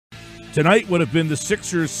Tonight would have been the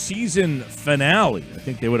Sixers' season finale. I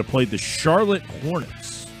think they would have played the Charlotte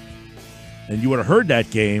Hornets. And you would have heard that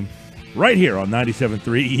game right here on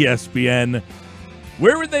 97.3 ESPN.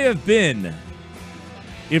 Where would they have been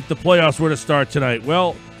if the playoffs were to start tonight?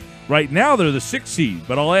 Well, right now they're the 6th seed,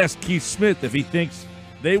 but I'll ask Keith Smith if he thinks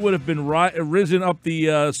they would have been risen up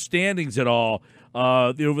the standings at all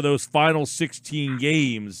over those final 16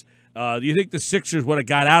 games. Do you think the Sixers would have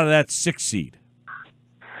got out of that 6th seed?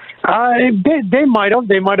 They might have.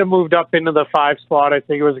 They might have moved up into the 5 spot. I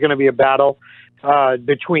think it was going to be a battle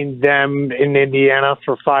between them and Indiana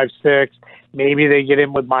for 5-6. Maybe they get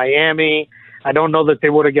in with Miami. I don't know that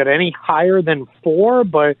they would have got any higher than 4,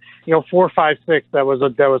 but 4, 5, 6. That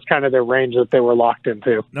was kind of their range that they were locked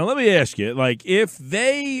into. Now let me ask you, like if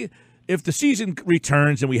the season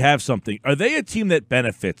returns and we have something, are they a team that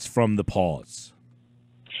benefits from the pause?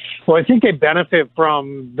 Well, I think they benefit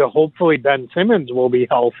from hopefully Ben Simmons will be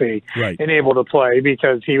healthy and able to play,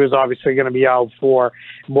 because he was obviously going to be out for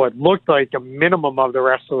what looked like a minimum of the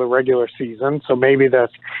rest of the regular season. So maybe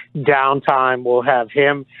this downtime will have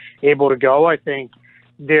him able to go. I think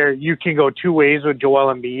you can go 2 ways with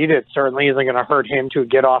Joel Embiid. It certainly isn't going to hurt him to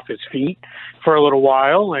get off his feet for a little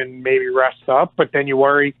while and maybe rest up. But then you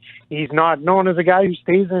worry he's not known as a guy who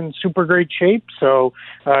stays in super great shape. So,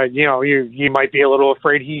 you might be a little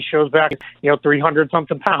afraid he shows back,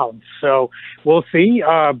 300-something pounds. So we'll see.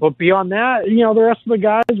 But beyond that, the rest of the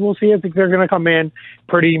guys, we'll see. I think they're going to come in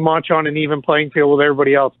pretty much on an even playing field with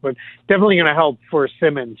everybody else. But definitely going to help for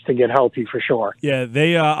Simmons to get healthy for sure. Yeah,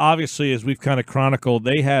 they obviously, as we've kind of chronicled,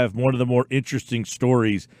 they have one of the more interesting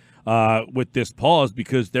stories with this pause,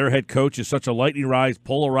 because their head coach is such a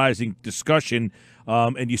polarizing discussion.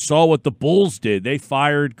 And you saw what the Bulls did. They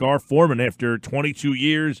fired Gar Forman after 22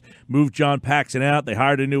 years, moved John Paxson out. They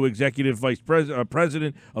hired a new executive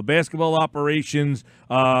president of basketball operations.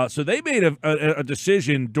 So they made a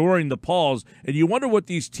decision during the pause, and you wonder what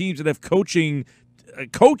these teams that have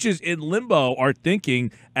coaches in limbo are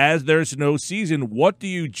thinking as there's no season. What do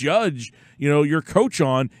you judge, your coach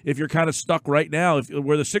on if you're kind of stuck right now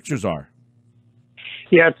where the Sixers are?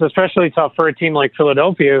 Yeah, it's especially tough for a team like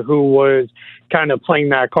Philadelphia, who was kind of playing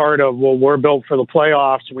that card of, well, we're built for the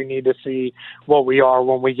playoffs. We need to see what we are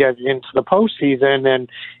when we get into the postseason. And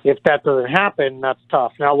if that doesn't happen, that's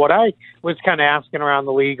tough. Now, what I was kind of asking around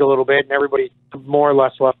the league a little bit, and everybody more or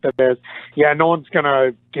less left it is, no one's going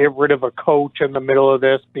to get rid of a coach in the middle of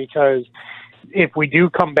this, because if we do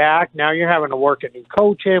come back, now you're having to work a new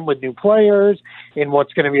coach in with new players in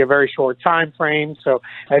what's going to be a very short time frame. So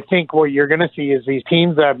I think what you're going to see is these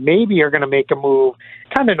teams that maybe are going to make a move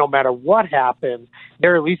kind of no matter what happens,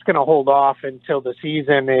 they're at least going to hold off until the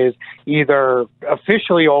season is either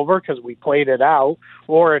officially over because we played it out,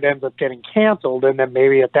 or it ends up getting canceled, and then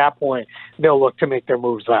maybe at that point they'll look to make their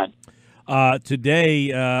moves then.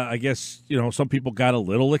 Today, I guess, some people got a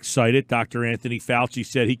little excited. Dr. Anthony Fauci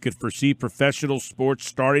said he could foresee professional sports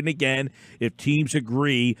starting again if teams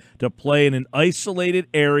agree to play in an isolated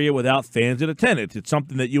area without fans in attendance. It's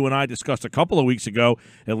something that you and I discussed a couple of weeks ago.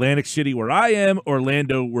 Atlantic City, where I am,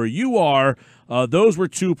 Orlando, where you are, those were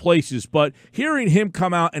 2 places. But hearing him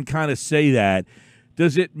come out and kind of say that,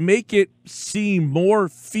 does it make it seem more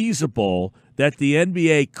feasible that the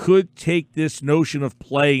NBA could take this notion of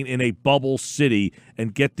playing in a bubble city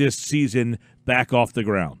and get this season back off the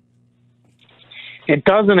ground? It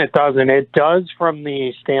doesn't. It doesn't. It does from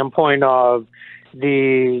the standpoint of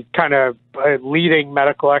the kind of leading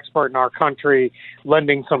medical expert in our country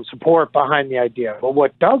lending some support behind the idea. But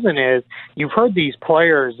what doesn't is you've heard these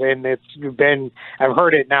players, and I've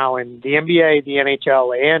heard it now in the NBA, the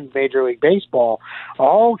NHL, and Major League Baseball,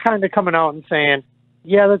 all kind of coming out and saying,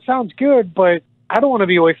 yeah, that sounds good, but I don't want to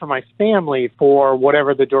be away from my family for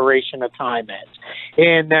whatever the duration of time is.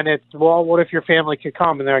 And then it's, well, what if your family could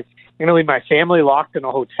come? And they're like, I'm going to leave my family locked in a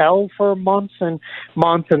hotel for months and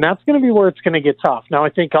months, and that's going to be where it's going to get tough. Now, I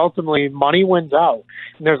think ultimately money wins out.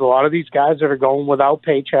 And there's a lot of these guys that are going without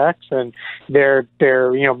paychecks, and they're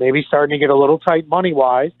maybe starting to get a little tight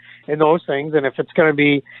money-wise and those things. And if it's going to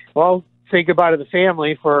be, well, say goodbye to the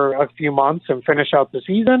family for a few months and finish out the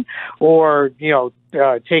season, or,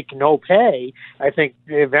 take no pay, I think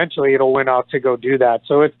eventually it'll win out to go do that.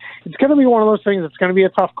 So it's going to be one of those things. It's going to be a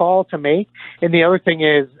tough call to make. And the other thing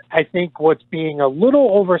is, I think what's being a little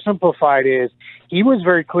oversimplified is he was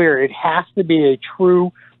very clear. It has to be a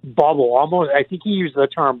true bubble. Almost, I think he used the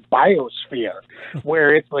term biosphere,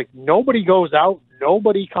 where it's like nobody goes out,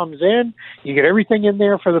 nobody comes in. You get everything in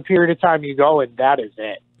there for the period of time you go, and that is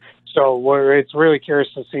it. So it's really curious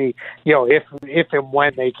to see, if and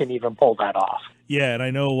when they can even pull that off. Yeah, and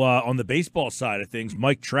I know on the baseball side of things,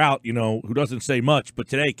 Mike Trout, who doesn't say much, but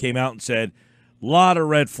today came out and said a lot of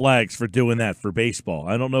red flags for doing that for baseball.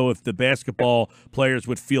 I don't know if the basketball players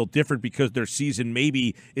would feel different because their season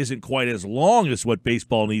maybe isn't quite as long as what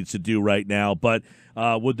baseball needs to do right now, but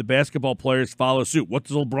would the basketball players follow suit? What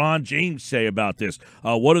does LeBron James say about this?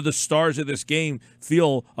 What do the stars of this game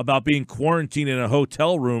feel about being quarantined in a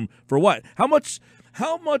hotel room for what? How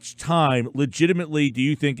much time legitimately do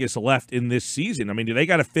you think is left in this season? I mean, do they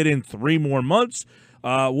got to fit in 3 more months?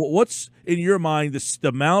 What's in your mind the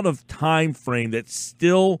amount of time frame that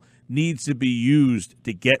still needs to be used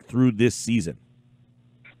to get through this season?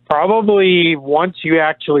 Probably once you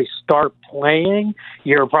actually start playing,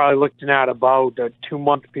 you're probably looking at about a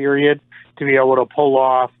 2-month period to be able to pull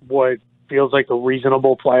off what feels like a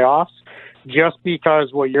reasonable playoffs. Just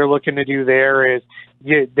because what you're looking to do there is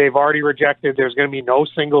they've already rejected there's going to be no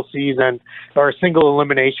single season or single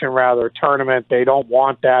elimination rather tournament. They don't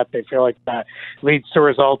want that. They feel like that leads to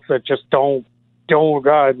results that just don't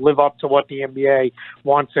live up to what the NBA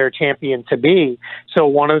wants their champion to be. So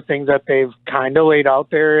one of the things that they've kind of laid out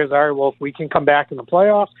there is, all right, well, if we can come back in the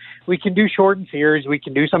playoffs, we can do shortened series, we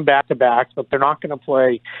can do some back-to-backs, but they're not going to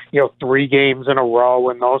play, 3 games in a row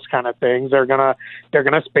and those kind of things. They're gonna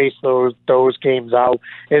space those games out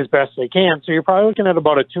as best they can. So you're probably looking at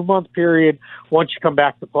about a 2-month period once you come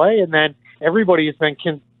back to play, and then everybody has been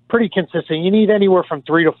pretty consistent. You need anywhere from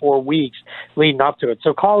 3 to 4 weeks leading up to it.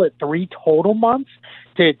 So call it 3 total months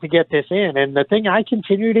to get this in. And the thing I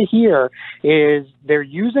continue to hear is they're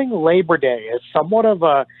using Labor Day as somewhat of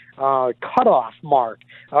a cutoff mark.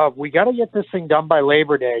 We got to get this thing done by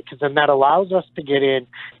Labor Day, because then that allows us to get in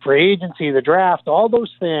free agency, the draft, all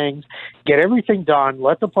those things, get everything done,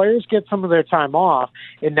 let the players get some of their time off,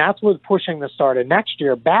 and that's what's pushing the start of next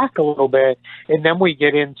year back a little bit, and then we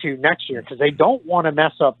get into next year, because they don't want to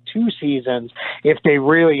mess up 2 seasons if they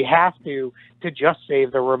really have to just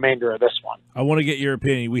save the remainder of this one. I want to get your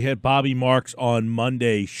opinion. We had Bobby Marks on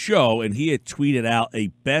Monday's show, and he had tweeted out a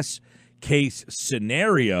best-case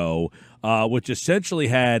scenario, which essentially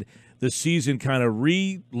had the season kind of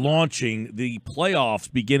relaunching, the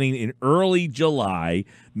playoffs beginning in early July,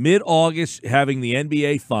 mid-August having the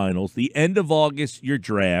NBA Finals, the end of August, your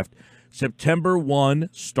draft, September 1,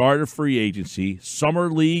 start of free agency,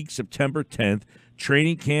 Summer League, September 10th,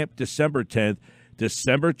 training camp, December 10th,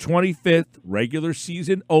 December 25th, regular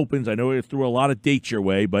season opens. I know I threw a lot of dates your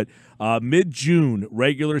way, but mid-June,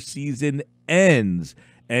 regular season ends.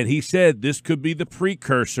 And he said this could be the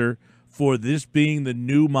precursor for this being the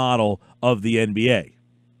new model of the NBA.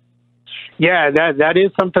 Yeah, that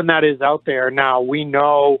is something that is out there. Now, we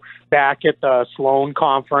know back at the Sloan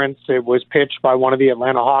Conference, it was pitched by one of the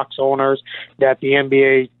Atlanta Hawks owners that the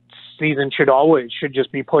NBA season should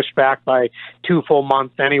just be pushed back by 2 full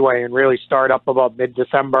months anyway, and really start up about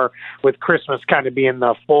mid-December, with Christmas kind of being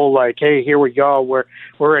the full, like, hey, here we go, we're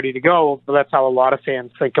ready to go. But that's how a lot of fans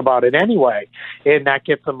think about it anyway, and that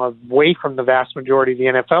gets them away from the vast majority of the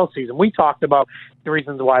NFL season. We talked about the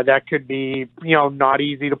reasons why that could be, not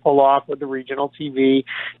easy to pull off with the regional TV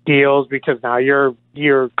deals, because now your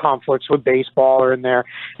conflicts with baseball are in there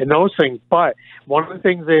and those things. But one of the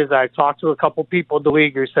things is, I talked to a couple people in the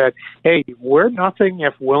league who said, hey, we're nothing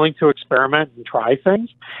if willing to experiment and try things.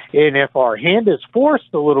 And if our hand is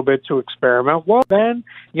forced a little bit to experiment, well, then,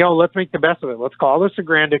 let's make the best of it. Let's call this a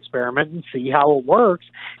grand experiment and see how it works.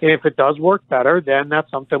 And if it does work better, then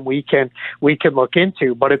that's something we can look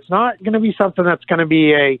into. But it's not going to be something that's going to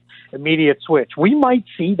be a immediate switch. We might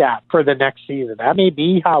see that for the next season. That may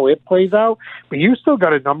be how it plays out, but you still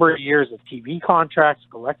got a number of years of TV contracts,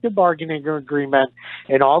 collective bargaining agreement,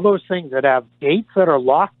 and all those things that have dates that are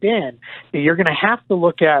locked in that you're going to have to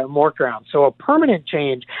look at and work around. So a permanent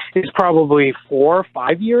change is probably 4 or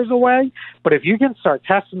 5 years away, but if you can start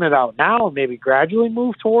testing it out now and maybe gradually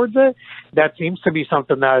move towards it, that seems to be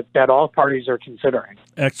something that all parties are considering.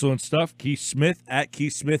 Excellent stuff. Keith Smith at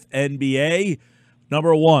Keith Smith NBA.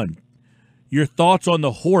 Number 1, your thoughts on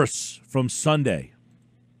the horse from Sunday?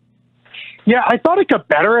 Yeah, I thought it got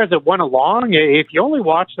better as it went along. If you only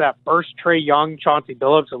watch that first Trae Young, Chauncey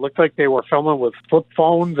Billups, it looked like they were filming with flip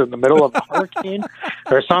phones in the middle of a hurricane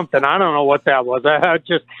or something. I don't know what that was. That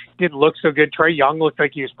just didn't look so good. Trae Young looked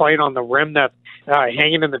like he was playing on the rim that's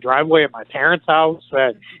hanging in the driveway at my parents' house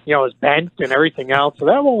that, is bent and everything else. So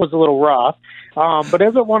that one was a little rough. But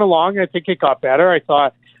as it went along, I think it got better. I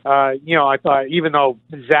thought even though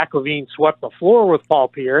Zach LaVine swept the floor with Paul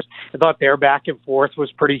Pierce, I thought their back and forth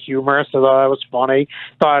was pretty humorous. I thought that was funny.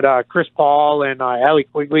 Thought Chris Paul and Allie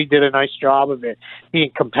Quigley did a nice job of it being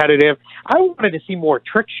competitive. I wanted to see more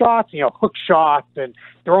trick shots, hook shots and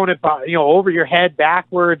throwing it, over your head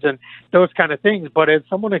backwards and those kind of things. But as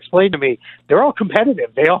someone explained to me, they're all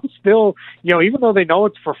competitive. They all still, even though they know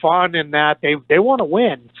it's for fun and that they want to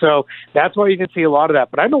win. So that's why you can see a lot of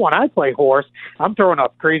that. But I know when I play horse, I'm throwing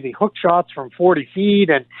up crazy hook shots from 40 feet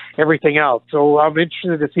and everything else. So I'm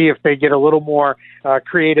interested to see if they get a little more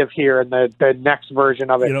creative here in the next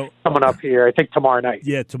version of it coming up here, I think tomorrow night.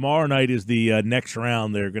 Yeah, tomorrow night is the next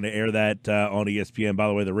round. They're going to air that on ESPN. By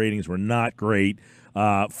the way, the ratings were not great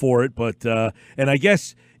for it, but and I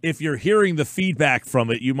guess if you're hearing the feedback from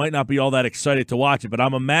it, you might not be all that excited to watch it, but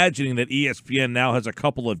I'm imagining that ESPN now has a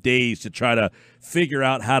couple of days to try to figure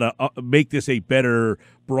out how to make this a better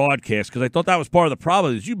broadcast, because I thought that was part of the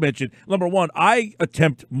problem. As you mentioned, number one, I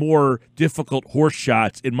attempt more difficult horse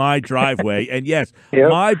shots in my driveway, and yes,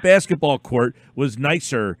 my basketball court was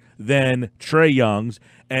nicer than Trey Young's,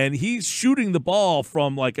 and he's shooting the ball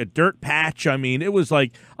from like a dirt patch. I mean, it was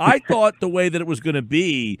like, I thought the way that it was going to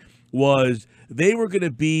be was they were going to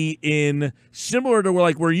be in similar to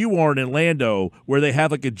where you are in Orlando, where they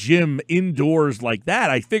have like a gym indoors like that.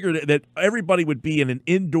 I figured that everybody would be in an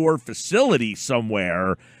indoor facility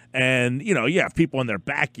somewhere, and people in their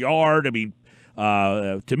backyard. I mean,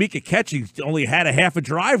 Tamika Catching only had a half a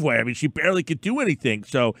driveway. I mean, she barely could do anything.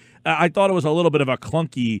 So I thought it was a little bit of a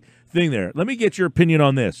clunky thing there. Let me get your opinion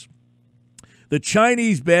on this. The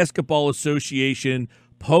Chinese Basketball Association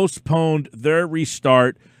postponed their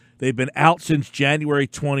restart. They've been out since January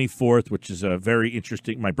 24th, which is a very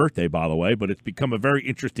interesting, my birthday, by the way, but it's become a very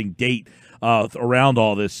interesting date around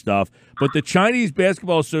all this stuff. But the Chinese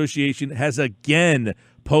Basketball Association has again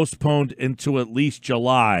postponed into at least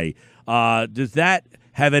July. Does that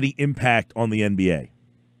have any impact on the NBA?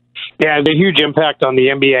 Yeah, the huge impact on the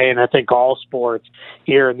NBA and I think all sports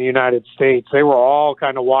here in the United States. They were all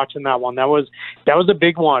kind of watching that one. That was a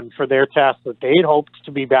big one for their test that they'd hoped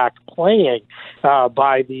to be back playing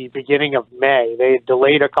by the beginning of May. They had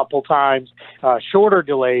delayed a couple times, shorter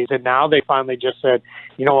delays, and now they finally just said,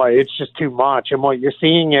 you know what, it's just too much. And what you're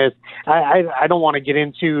seeing is, I don't want to get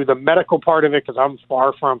into the medical part of it because I'm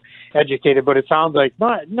far from educated, but it sounds like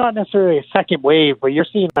not necessarily a second wave, but you're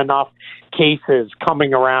seeing enough cases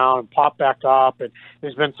coming around and pop back up, and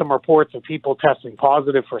there's been some reports of people testing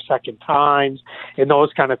positive for second times and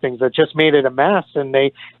those kind of things that just made it a mess. And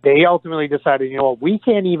they ultimately decided, we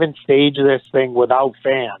can't even stage this thing without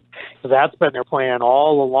fans. So that's been their plan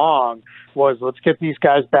all along, was let's get these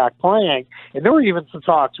guys back playing. And there were even some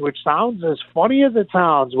talks, which sounds as funny as it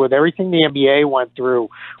sounds, with everything the NBA went through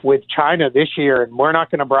with China this year, and we're not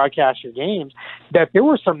going to broadcast your games, that there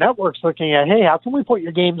were some networks looking at, hey, how can we put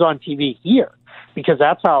your games on TV here? Because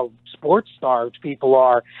that's how sports-starved people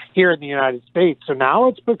are here in the United States. So now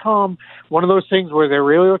it's become one of those things where they're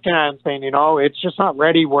really looking at it and saying, it's just not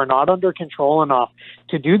ready. We're not under control enough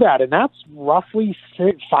to do that. And that's roughly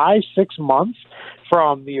 5-6 months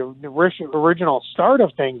from the original start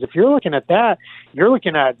of things. If you're looking at that, you're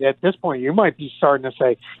looking at this point, you might be starting to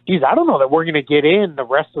say, geez, I don't know that we're going to get in the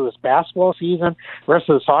rest of this basketball season, rest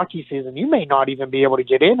of this hockey season. You may not even be able to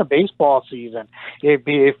get in a baseball season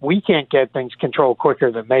if we can't get things controlled quicker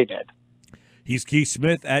than they did. He's Keith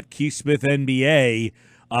Smith at Keith Smith NBA.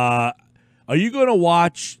 Are you going to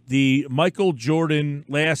watch the Michael Jordan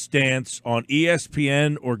Last Dance on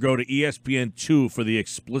ESPN or go to ESPN2 for the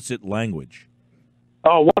explicit language?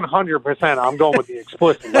 Oh, 100%. I'm going with the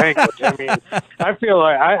explicit language. I mean, I feel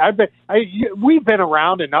like we've been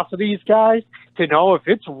around enough of these guys to know if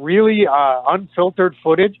it's really unfiltered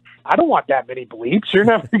footage, I don't want that many bleeps. You're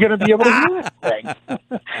never going to be able to hear anything.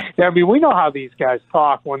 I mean, we know how these guys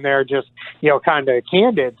talk when they're just, kind of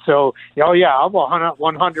candid. So, I'll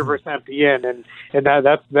 100% be in, and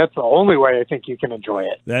that's the only way I think you can enjoy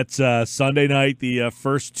it. That's Sunday night, the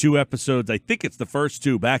first two episodes. I think it's the first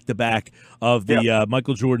two back-to-back of the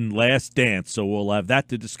Michael Jordan Last Dance. So we'll have that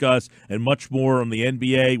to discuss and much more on the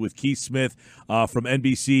NBA with Keith Smith from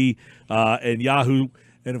NBC and Yahoo.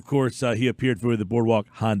 And, of course, he appeared for the Boardwalk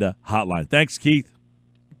Honda Hotline. Thanks, Keith.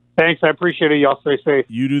 Thanks. I appreciate it. Y'all stay safe.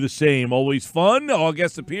 You do the same. Always fun. All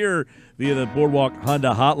guests appear via the Boardwalk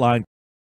Honda Hotline.